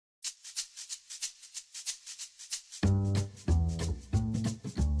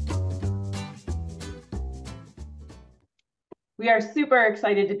We are super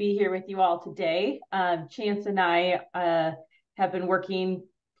excited to be here with you all today. Chance and I have been working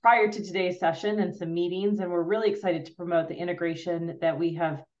prior to today's session and some meetings, and we're really excited to promote the integration that we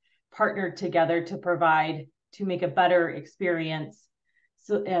have partnered together to provide to make a better experience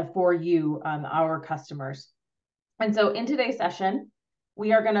for you, our customers. And so in today's session,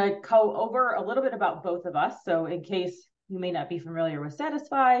 we are going to go over a little bit about both of us. So in case you may not be familiar with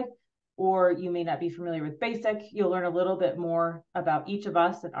Satisfied, or you may not be familiar with Basic, you'll learn a little bit more about each of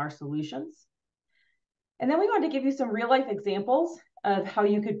us and our solutions. And then we want to give you some real life examples of how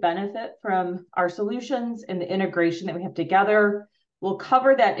you could benefit from our solutions and the integration that we have together. We'll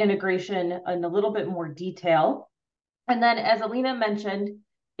cover that integration in a little bit more detail. And then, as Alina mentioned,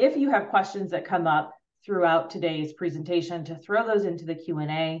 if you have questions that come up throughout today's presentation, to throw those into the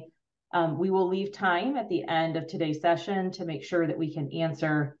Q&A. We will leave time at the end of today's session to make sure that we can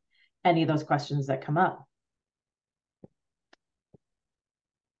answer any of those questions that come up.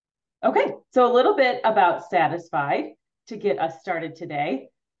 Okay, so a little bit about Satisfied to get us started today.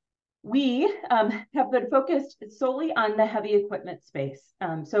 We have been focused solely on the heavy equipment space.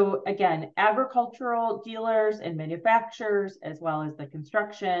 So again, agricultural dealers and manufacturers, as well as the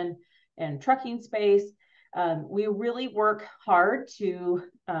construction and trucking space. We really work hard to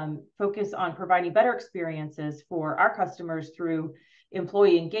focus on providing better experiences for our customers through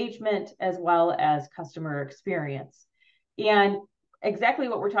employee engagement as well as customer experience. And exactly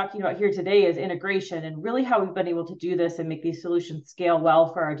what we're talking about here today is integration, and really how we've been able to do this and make these solutions scale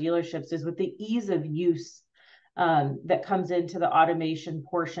well for our dealerships is with the ease of use that comes into the automation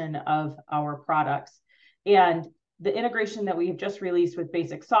portion of our products. And the integration that we have just released with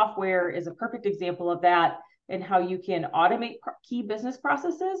Basic software is a perfect example of that, and how you can automate key business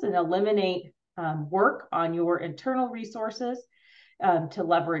processes and eliminate work on your internal resources to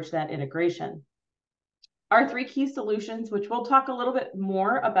leverage that integration. Our three key solutions, which we'll talk a little bit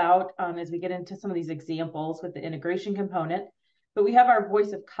more about as we get into some of these examples with the integration component, but we have our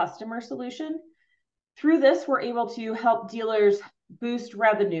voice of customer solution. Through this, we're able to help dealers boost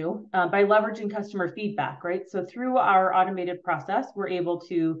revenue by leveraging customer feedback, right? So through our automated process, we're able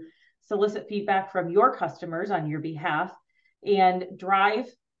to solicit feedback from your customers on your behalf and drive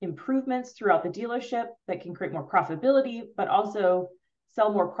improvements throughout the dealership that can create more profitability, but also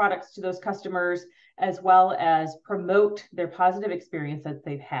sell more products to those customers, as well as promote their positive experience that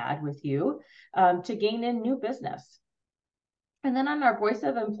they've had with you to gain in new business. And then on our voice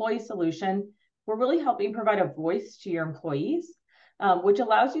of employee solution, we're really helping provide a voice to your employees, which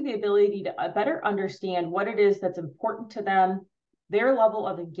allows you the ability to better understand what it is that's important to them, their level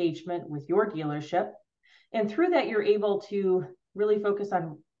of engagement with your dealership. And through that, you're able to really focus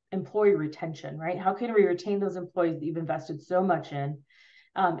on employee retention, right? How can we retain those employees that you've invested so much in,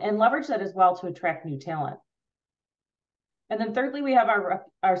 and leverage that as well to attract new talent. And then thirdly, we have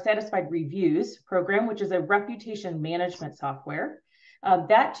our Satisfied Reviews program, which is a reputation management software.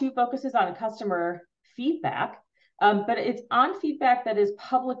 That too focuses on customer feedback, but it's on feedback that is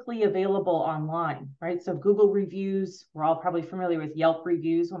publicly available online, right? So Google reviews, we're all probably familiar with Yelp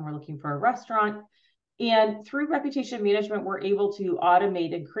reviews when we're looking for a restaurant. And through reputation management, we're able to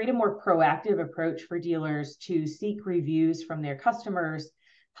automate and create a more proactive approach for dealers to seek reviews from their customers,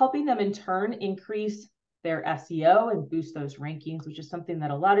 helping them in turn increase their SEO and boost those rankings, which is something that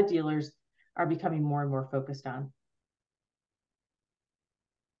a lot of dealers are becoming more and more focused on.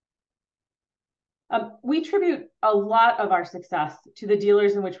 We attribute a lot of our success to the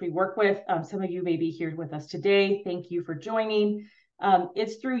dealers in which we work with. Some of you may be here with us today. Thank you for joining.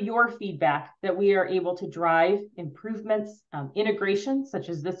 It's through your feedback that we are able to drive improvements, integrations such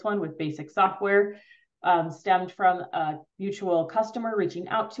as this one with Basic software, stemmed from a mutual customer reaching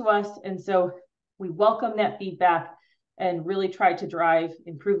out to us. And so we welcome that feedback and really try to drive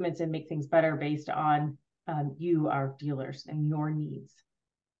improvements and make things better based on you, our dealers, and your needs.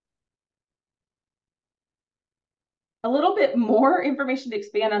 A little bit more information to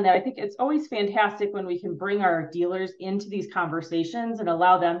expand on that. I think it's always fantastic when we can bring our dealers into these conversations and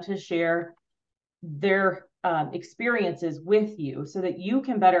allow them to share their experiences with you so that you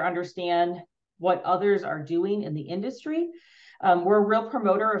can better understand what others are doing in the industry. We're a real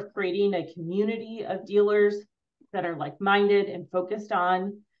promoter of creating a community of dealers that are like-minded and focused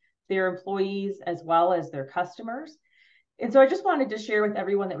on their employees as well as their customers. And so I just wanted to share with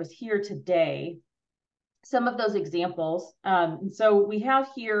everyone that was here today some of those examples. So we have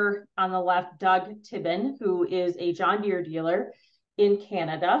here on the left, Doug Tibbin, who is a John Deere dealer in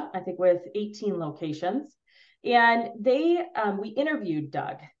Canada, I think with 18 locations. And we interviewed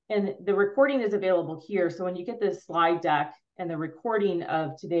Doug, and the recording is available here. So when you get this slide deck and the recording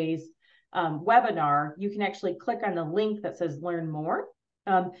of today's webinar, you can actually click on the link that says learn more.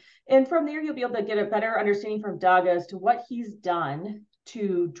 And from there, you'll be able to get a better understanding from Doug as to what he's done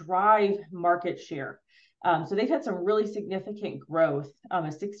to drive market share. So they've had some really significant growth, a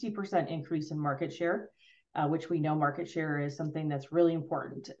 60% increase in market share, which we know market share is something that's really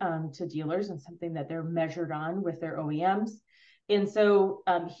important to dealers and something that they're measured on with their OEMs. And so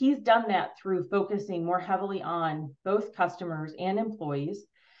he's done that through focusing more heavily on both customers and employees.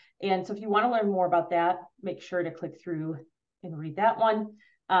 And so if you want to learn more about that, make sure to click through and read that one.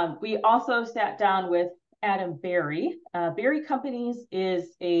 We also sat down with Adam Berry. Berry Companies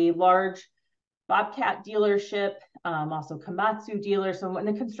is a large Bobcat dealership, also Komatsu dealer, so in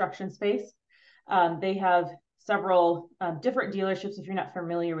the construction space. They have several different dealerships if you're not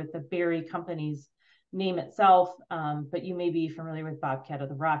familiar with the Berry Companies name itself, but you may be familiar with Bobcat of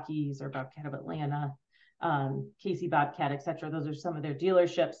the Rockies or Bobcat of Atlanta, Casey Bobcat, etc. Those are some of their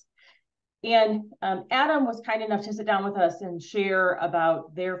dealerships. And Adam was kind enough to sit down with us and share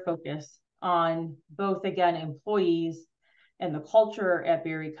about their focus on both, again, employees and the culture at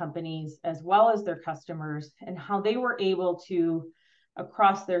Berry Companies, as well as their customers, and how they were able to,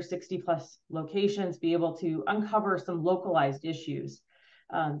 across their 60 plus locations, be able to uncover some localized issues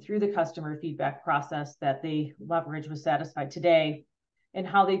through the customer feedback process that they leverage with Satisfied today, and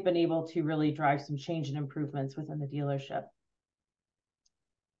how they've been able to really drive some change and improvements within the dealership.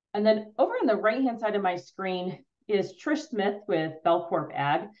 And then over on the right-hand side of my screen is Trish Smith with Belcorp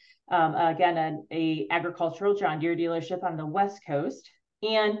Ag. Again, an agricultural John Deere dealership on the West Coast.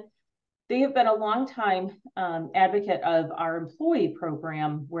 And they have been a long time advocate of our employee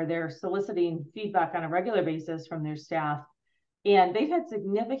program, where they're soliciting feedback on a regular basis from their staff. And they've had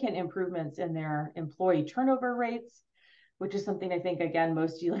significant improvements in their employee turnover rates, which is something I think, again,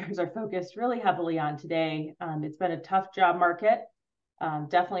 most dealers are focused really heavily on today. It's been a tough job market.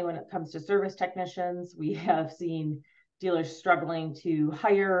 Definitely when it comes to service technicians, we have seen dealers struggling to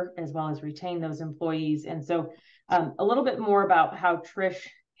hire as well as retain those employees. And so a little bit more about how Trish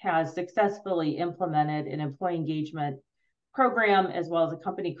has successfully implemented an employee engagement program, as well as a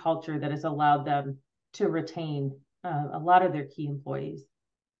company culture that has allowed them to retain a lot of their key employees.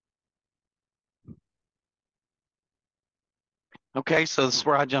 Okay, so this is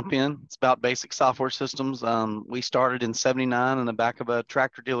where I jump in. It's about basic software systems. We started in '79 in the back of a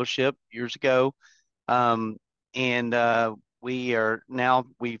tractor dealership years ago.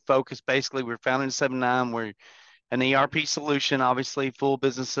 We focus basically, we were founded in '79. We're an ERP solution, obviously full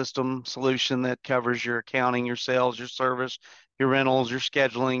business system solution that covers your accounting, your sales, your service, your rentals, your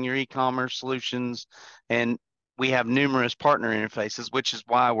scheduling, your e-commerce solutions. And we have numerous partner interfaces, which is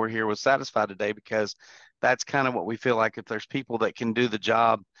why we're here with Satisfied today, because that's kind of what we feel like. If there's people that can do the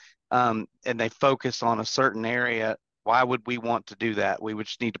job and they focus on a certain area, why would we want to do that? We would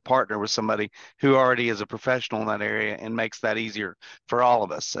just need to partner with somebody who already is a professional in that area and makes that easier for all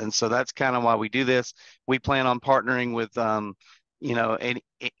of us. And so that's kind of why we do this. We plan on partnering with,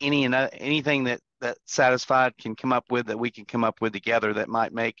 anything that Satisfied can come up with, that we can come up with together, that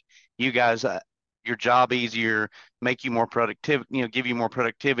might make you guys your job easier, make you more productive, give you more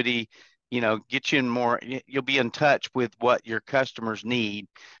productivity, get you in more, you'll be in touch with what your customers need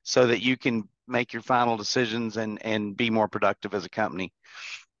so that you can make your final decisions and be more productive as a company.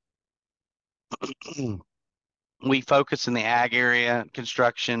 We focus in the ag area,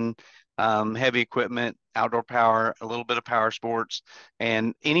 construction, heavy equipment, outdoor power, a little bit of power sports,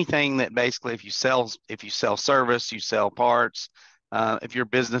 and anything that basically, if you sell service, you sell parts, if your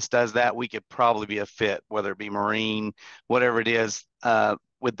business does that, we could probably be a fit, whether it be marine, whatever it is.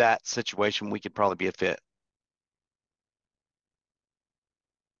 With that situation, we could probably be a fit.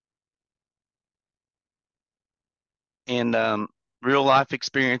 And real life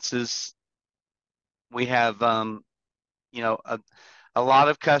experiences, we have, a lot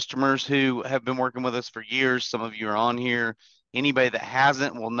of customers who have been working with us for years. Some of you are on here. Anybody that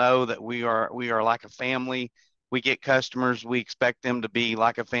hasn't will know that we are like a family. We get customers, we expect them to be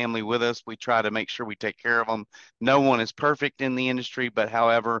like a family with us. We try to make sure we take care of them. No one is perfect in the industry, but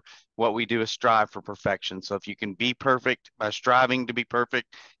however, what we do is strive for perfection. So if you can be perfect by striving to be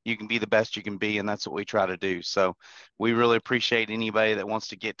perfect, you can be the best you can be, and that's what we try to do. So we really appreciate anybody that wants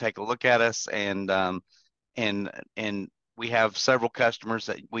to take a look at us, and we have several customers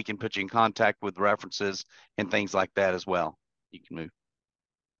that we can put you in contact with, references and things like that as well. You can move.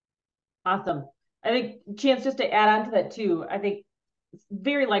 Awesome. I think, Chance, just to add on to that too, I think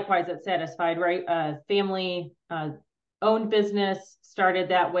very likewise at Satisfied, right? Family owned business, started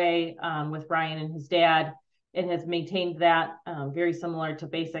that way with Brian and his dad, and has maintained that, very similar to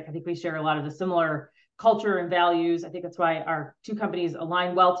Basic. I think we share a lot of the similar culture and values. I think that's why our two companies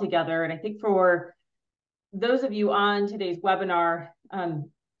align well together. And I think for those of you on today's webinar,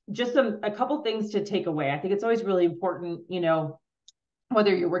 just a couple things to take away. I think it's always really important,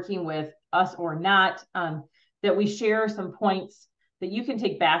 whether you're working with us or not, that we share some points that you can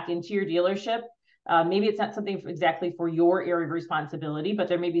take back into your dealership. Maybe it's not something exactly for your area of responsibility, but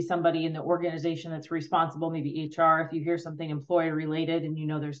there may be somebody in the organization that's responsible, maybe HR, if you hear something employee related and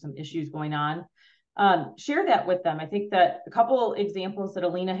there's some issues going on. Share that with them. I think that a couple examples that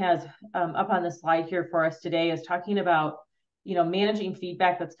Alina has up on the slide here for us today is talking about managing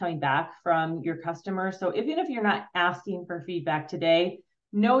feedback that's coming back from your customers. So even if you're not asking for feedback today,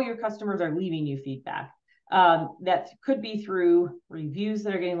 know your customers are leaving you feedback. That could be through reviews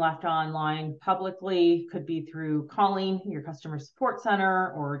that are getting left online publicly, could be through calling your customer support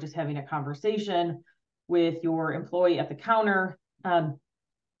center or just having a conversation with your employee at the counter.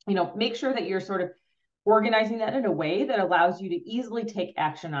 Make sure that you're sort of organizing that in a way that allows you to easily take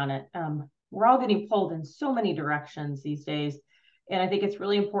action on it. We're all getting pulled in so many directions these days. And I think it's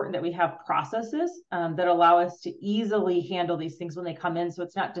really important that we have processes that allow us to easily handle these things when they come in, so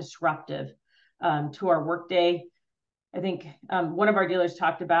it's not disruptive to our workday. I think one of our dealers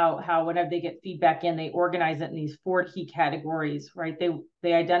talked about how whenever they get feedback in, they organize it in these 4 key categories, right?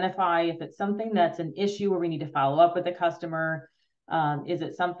 They identify if it's something that's an issue where we need to follow up with the customer. Is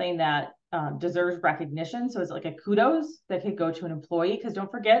it something that deserves recognition? So it's like a kudos that could go to an employee, because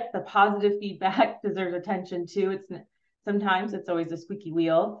don't forget, the positive feedback deserves attention too. Sometimes it's always a squeaky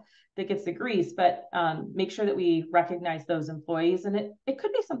wheel that gets the grease, but make sure that we recognize those employees. And it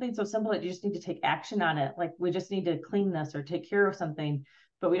could be something so simple that you just need to take action on it. Like, we just need to clean this or take care of something,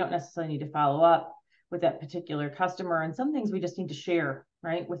 but we don't necessarily need to follow up with that particular customer. And some things we just need to share,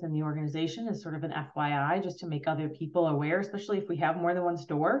 right, within the organization as sort of an FYI, just to make other people aware, especially if we have more than one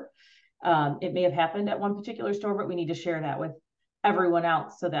store. It may have happened at one particular store, but we need to share that with everyone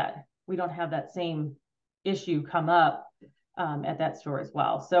else so that we don't have that same issue come up at that store as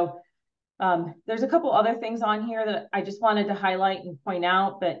well. So there's a couple other things on here that I just wanted to highlight and point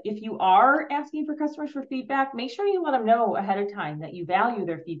out. But if you are asking for customers for feedback, make sure you let them know ahead of time that you value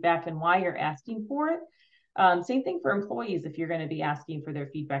their feedback and why you're asking for it. Same thing for employees. If you're going to be asking for their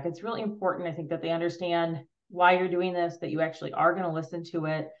feedback, it's really important, I think, that they understand why you're doing this, that you actually are going to listen to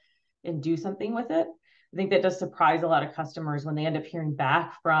it and do something with it. I think that does surprise a lot of customers when they end up hearing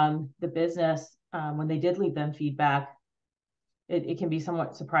back from the business when they did leave them feedback. It can be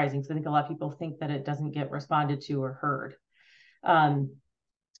somewhat surprising, because I think a lot of people think that it doesn't get responded to or heard. And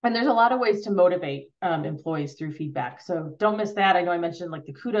there's a lot of ways to motivate employees through feedback. So don't miss that. I know I mentioned like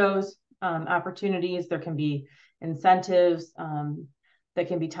the kudos opportunities. There can be incentives that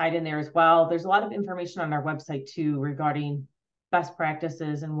can be tied in there as well. There's a lot of information on our website too regarding best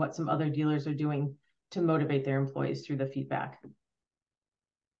practices and what some other dealers are doing to motivate their employees through the feedback.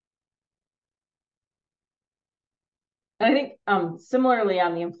 And I think similarly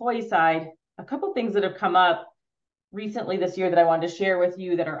on the employee side, a couple things that have come up recently this year that I wanted to share with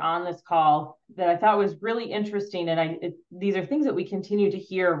you that are on this call that I thought was really interesting. And these are things that we continue to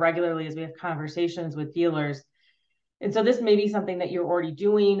hear regularly as we have conversations with dealers. And so this may be something that you're already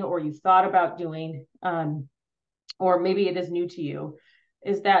doing or you've thought about doing, or maybe it is new to you,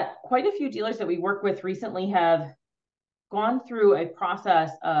 is that quite a few dealers that we work with recently have gone through a process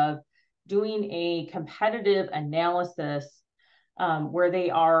of doing a competitive analysis where they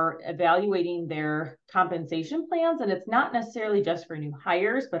are evaluating their compensation plans. And it's not necessarily just for new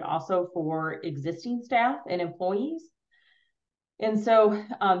hires, but also for existing staff and employees. And so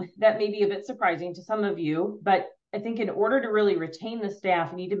that may be a bit surprising to some of you, but I think in order to really retain the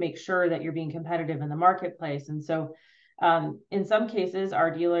staff, you need to make sure that you're being competitive in the marketplace. And so in some cases,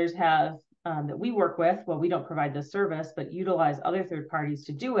 our dealers have that we work with, well, we don't provide this service, but utilize other third parties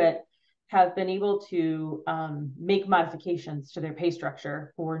to do it, have been able to make modifications to their pay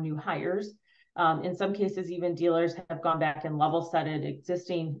structure for new hires. In some cases, even dealers have gone back and level setted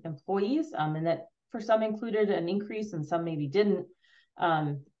existing employees, and that for some included an increase and some maybe didn't.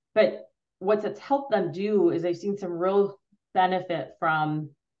 But what it's helped them do is they've seen some real benefit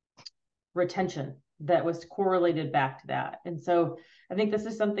from retention that was correlated back to that. And so I think this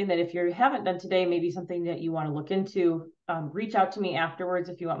is something that if you haven't done today, maybe something that you want to look into. Reach out to me afterwards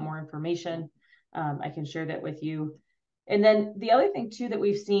if you want more information. I can share that with you. And then the other thing too that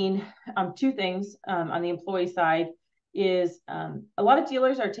we've seen, two things on the employee side is a lot of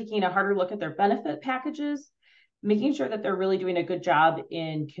dealers are taking a harder look at their benefit packages, making sure that they're really doing a good job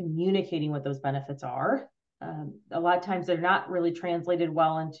in communicating what those benefits are. A lot of times they're not really translated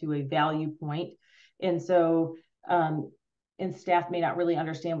well into a value point. And so and staff may not really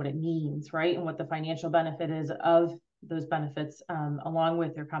understand what it means, right? And what the financial benefit is of those benefits, along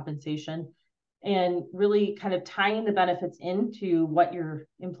with their compensation, and really kind of tying the benefits into what your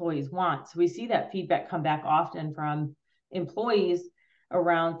employees want. So we see that feedback come back often from employees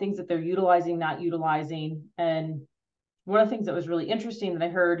around things that they're utilizing, not utilizing. And one of the things that was really interesting that I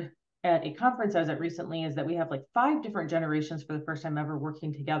heard at a conference I was at recently is that we have like 5 different generations for the first time ever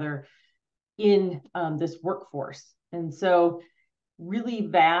working together in this workforce. And so really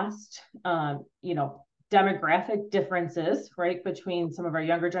vast, demographic differences, right, between some of our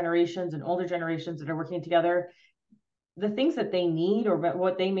younger generations and older generations that are working together. The things that they need or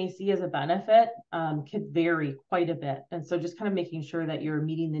what they may see as a benefit could vary quite a bit. And so just kind of making sure that you're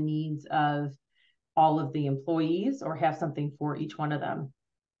meeting the needs of all of the employees or have something for each one of them.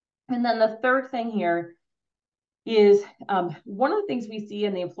 And then the third thing here is one of the things we see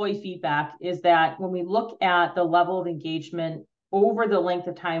in the employee feedback is that when we look at the level of engagement over the length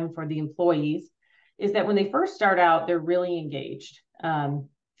of time for the employees, is that when they first start out, they're really engaged,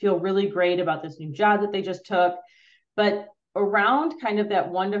 feel really great about this new job that they just took. But around kind of that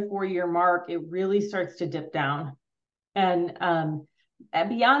 1 to 4 year mark, it really starts to dip down. And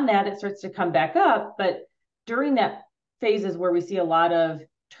beyond that, it starts to come back up. But during that phase is where we see a lot of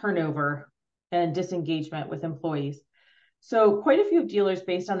turnover and disengagement with employees. So quite a few dealers,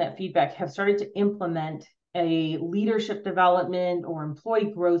 based on that feedback, have started to implement a leadership development or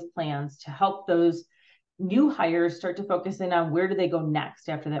employee growth plans to help those new hires start to focus in on where do they go next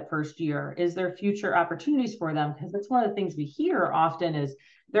after that first year. Is there future opportunities for them? Because that's one of the things we hear often is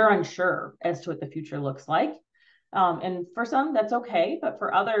they're unsure as to what the future looks like. And for some, that's okay. But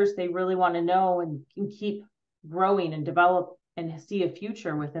for others, they really want to know and keep growing and develop and see a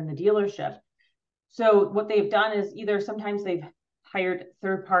future within the dealership. So what they've done is either sometimes they've hired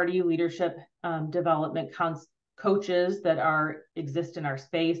third-party leadership development coaches that exist in our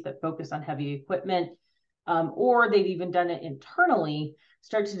space that focus on heavy equipment, or they've even done it internally,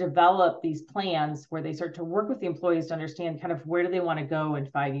 start to develop these plans where they start to work with the employees to understand kind of where do they want to go in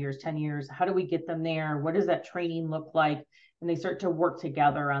 5 years, 10 years, how do we get them there, what does that training look like, and they start to work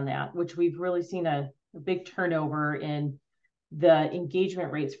together on that, which we've really seen a big turnover in the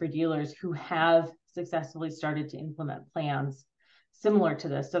engagement rates for dealers who have successfully started to implement plans similar to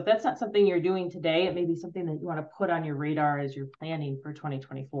this. So if that's not something you're doing today, it may be something that you want to put on your radar as you're planning for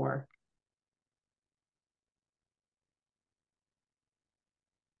 2024.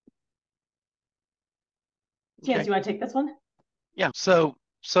 Chance, Okay. you want to take this one? Yeah. So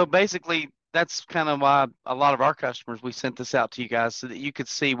basically that's kind of why a lot of our customers, we sent this out to you guys so that you could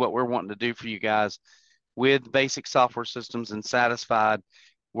see what we're wanting to do for you guys with basic software systems and Satisfied.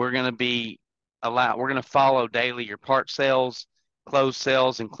 We're going to follow daily your part sales, closed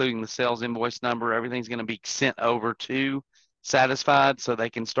sales, including the sales invoice number. Everything's going to be sent over to Satisfied so they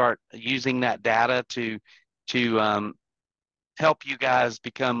can start using that data to help you guys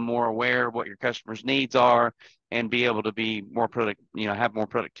become more aware of what your customers' needs are and be able to be more have more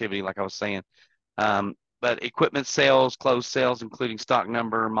productivity, like I was saying. But equipment sales, closed sales, including stock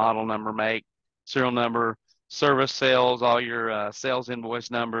number, model number, make, serial number, service sales, all your sales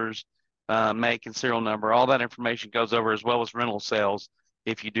invoice numbers, make and serial number, all that information goes over, as well as rental sales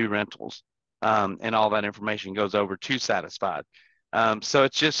if you do rentals. And all that information goes over to Satisfied. So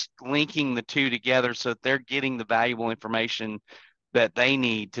it's just linking the two together so that they're getting the valuable information that they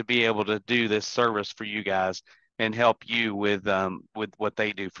need to be able to do this service for you guys and help you with what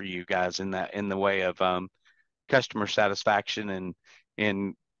they do for you guys in the way of customer satisfaction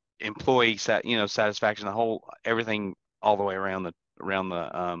and employee satisfaction, the whole everything all the way around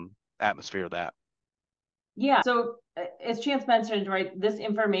the atmosphere of that. Yeah. So as Chance mentioned, right, this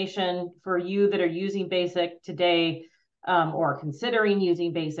information for you that are using Basic today, or considering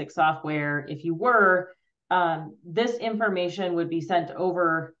using Basic software, if you were, this information would be sent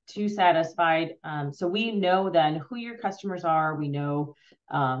over to Satisfied. So we know then who your customers are. We know,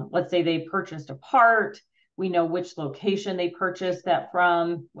 let's say they purchased a part. We know which location they purchased that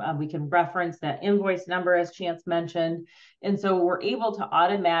from. We can reference that invoice number, as Chance mentioned. And so we're able to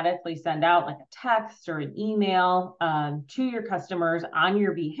automatically send out like a text or an email to your customers on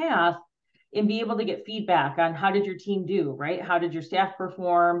your behalf and be able to get feedback on how did your team do, right? How did your staff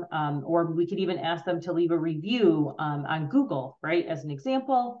perform? Or we could even ask them to leave a review on Google, right? As an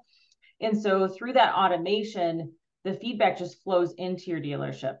example. And so through that automation, the feedback just flows into your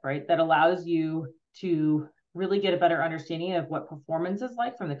dealership, right? That allows you to really get a better understanding of what performance is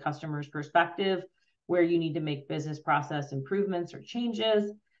like from the customer's perspective, where you need to make business process improvements or changes.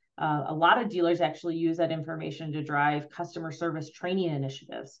 A lot of dealers actually use that information to drive customer service training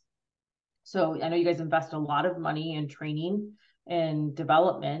initiatives. So I know you guys invest a lot of money in training and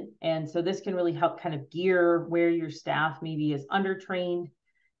development. And so this can really help kind of gear where your staff maybe is undertrained,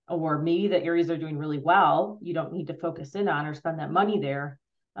 or maybe the areas they're doing really well, you don't need to focus in on or spend that money there,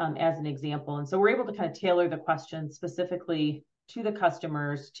 as an example. And so we're able to kind of tailor the questions specifically to the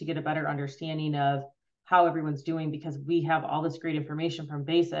customers to get a better understanding of how everyone's doing, because we have all this great information from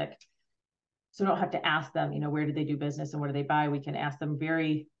Basic. So we don't have to ask them, where do they do business and what do they buy? We can ask them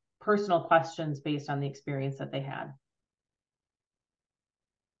very personal questions based on the experience that they had.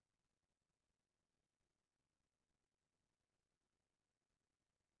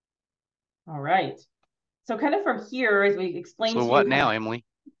 All right. So kind of from here, as we explained So to you what kind now, of, Emily?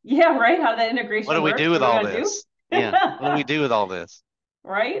 yeah, right, how that What do integration we do works, with what are we all going to this? do? Yeah. What do we do with all this?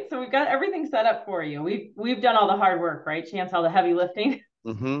 Right. So we've got everything set up for you. We've done all the hard work, right? Chance, all the heavy lifting.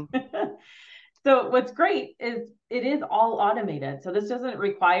 Mm-hmm. So what's great is it is all automated. So this doesn't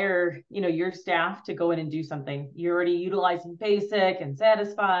require, your staff to go in and do something. You're already utilizing Basic and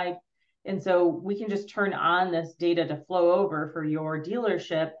Satisfied. And so we can just turn on this data to flow over for your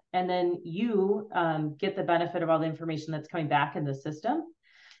dealership. And then you get the benefit of all the information that's coming back in the system.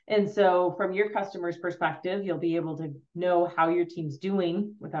 And so from your customer's perspective, you'll be able to know how your team's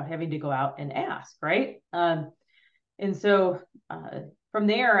doing without having to go out and ask, right? And so from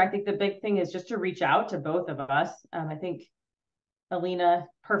there, I think the big thing is just to reach out to both of us. I think Alina,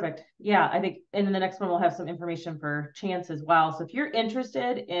 perfect. Yeah, I think, and in the next one, we'll have some information for Chance as well. So if you're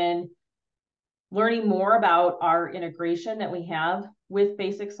interested in learning more about our integration that we have with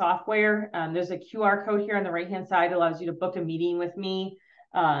Basic software, there's a QR code here on the right-hand side that allows you to book a meeting with me.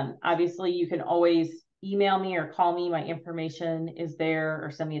 Obviously, you can always email me or call me. My information is there,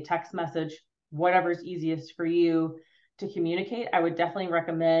 or send me a text message, whatever's easiest for you to communicate. I would definitely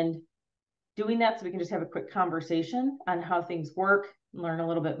recommend doing that so we can just have a quick conversation on how things work, learn a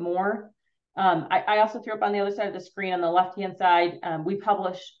little bit more. I also threw up on the other side of the screen on the left-hand side, we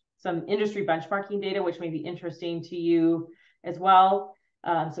publish some industry benchmarking data, which may be interesting to you as well.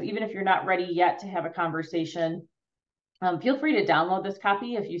 So even if you're not ready yet to have a conversation, feel free to download this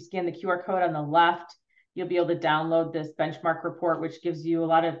copy. If you scan the QR code on the left, you'll be able to download this benchmark report, which gives you a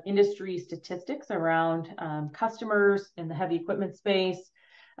lot of industry statistics around customers in the heavy equipment space,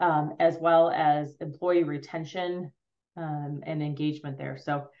 as well as employee retention and engagement there.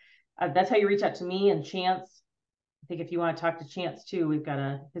 So that's how you reach out to me and Chance. I think if you want to talk to Chance too, we've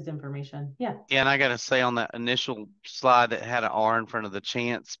got his information. Yeah. Yeah, and I gotta say on that initial slide that had an R in front of the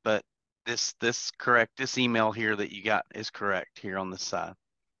Chance, but this email here that you got is correct here on this side.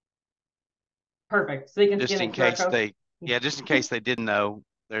 Perfect. So they can Just scan the in QR case code. just in case they didn't know,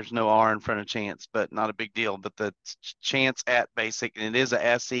 there's no R in front of Chance, but not a big deal. But the Chance at Basic, and it is a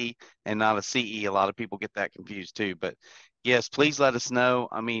SE and not a CE. A lot of people get that confused too. But yes, please let us know.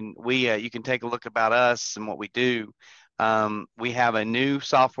 I mean, you can take a look about us and what we do. We have a new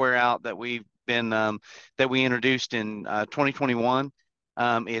software out that we introduced in 2021.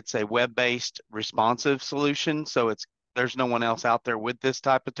 It's a web-based responsive solution, so there's no one else out there with this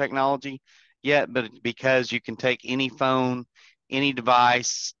type of technology yet, but because you can take any phone, any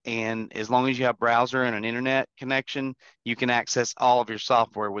device, and as long as you have browser and an internet connection, you can access all of your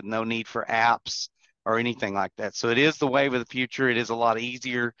software with no need for apps or anything like that. So it is the wave of the future. It is a lot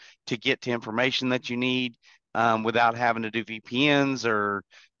easier to get to information that you need without having to do VPNs or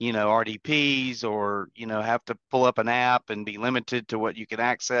RDPs or have to pull up an app and be limited to what you can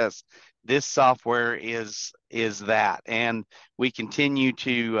access. This software is that, and we continue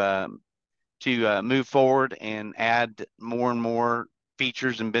to move forward and add more and more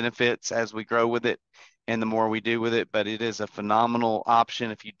features and benefits as we grow with it and the more we do with it. But it is a phenomenal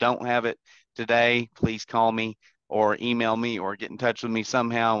option. If you don't have it today, please call me or email me or get in touch with me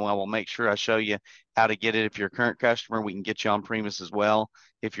somehow, and I will make sure I show you how to get it. If you're a current customer, we can get you on premise as well.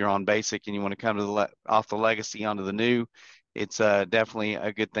 If you're on Basic and you want to come to off the legacy onto the new, it's definitely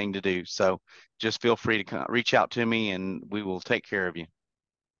a good thing to do. So just feel free to reach out to me and we will take care of you.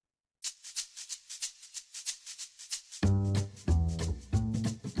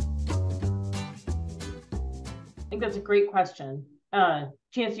 I think that's a great question.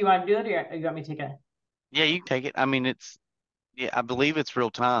 Chance, you want to do it, or you want me to take it? Yeah, you can take it. I mean, I believe it's real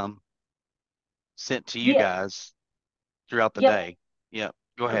time sent to you Yeah. guys throughout the Yep. day. Yeah,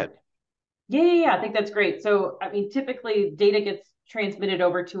 go ahead. Perfect. Yeah. I think that's great. So, I mean, typically data gets transmitted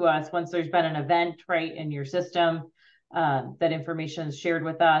over to us once there's been an event, right, in your system. That information is shared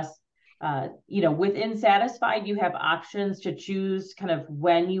with us. Within Satisfied, you have options to choose kind of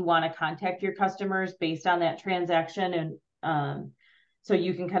when you want to contact your customers based on that transaction. And so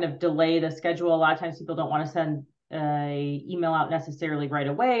you can kind of delay the schedule. A lot of times people don't want to send a email out necessarily right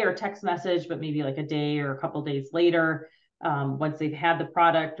away or text message, but maybe like a day or a couple days later, once they've had the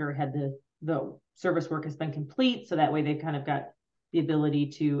product or had the service work has been complete. So that way they've kind of got the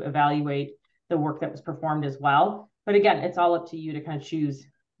ability to evaluate the work that was performed as well. But again, it's all up to you to kind of choose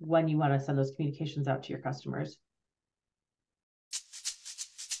when you want to send those communications out to your customers.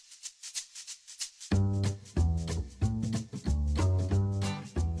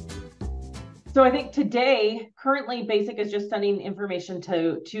 So I think today, currently Basic is just sending information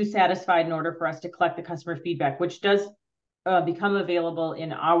to Satisfied in order for us to collect the customer feedback, which does become available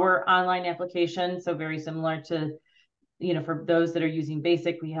in our online application. So very similar to, for those that are using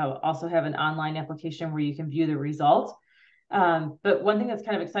Basic, we also have an online application where you can view the results. But one thing that's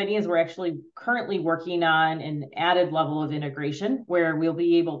kind of exciting is we're actually currently working on an added level of integration where we'll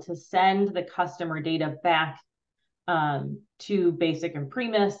be able to send the customer data back to Basic and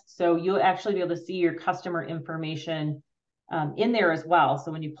Primus. So you'll actually be able to see your customer information in there as well.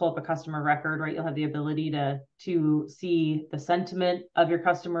 So when you pull up a customer record, right, you'll have the ability to see the sentiment of your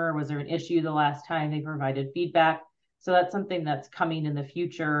customer. Was there an issue the last time they provided feedback? So that's something that's coming in the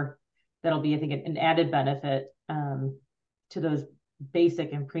future. That'll be, I think, an added benefit to those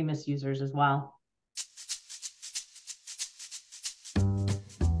Basic and Primus users as well.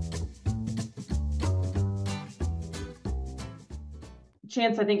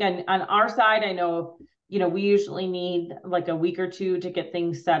 Chance, I think on our side, I know, we usually need like a week or two to get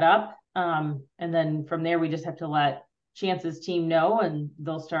things set up. And then from there, we just have to let Chance's team know and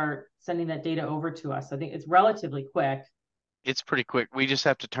they'll start sending that data over to us. I think it's relatively quick. It's pretty quick. We just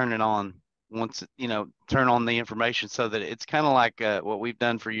have to turn it on once, turn on the information so that it's kind of like what we've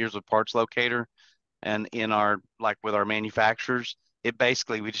done for years with Parts Locator and with our manufacturers. It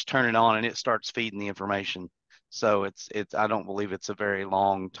basically, we just turn it on and it starts feeding the information. So I don't believe it's a very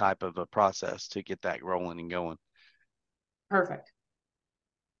long type of a process to get that rolling and going. Perfect.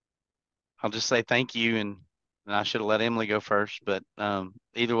 I'll just say thank you, and I should have let Emily go first, but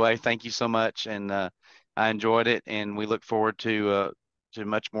either way, thank you so much, and I enjoyed it, and we look forward to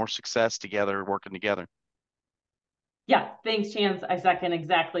much more success together, working together. Yeah, thanks, Chance. I second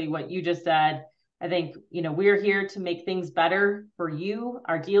exactly what you just said. I think, we're here to make things better for you,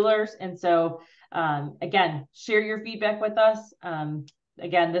 our dealers. And so, again, share your feedback with us.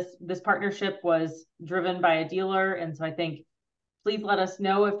 Again, this partnership was driven by a dealer. And so I think please let us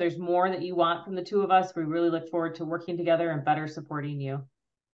know if there's more that you want from the two of us. We really look forward to working together and better supporting you.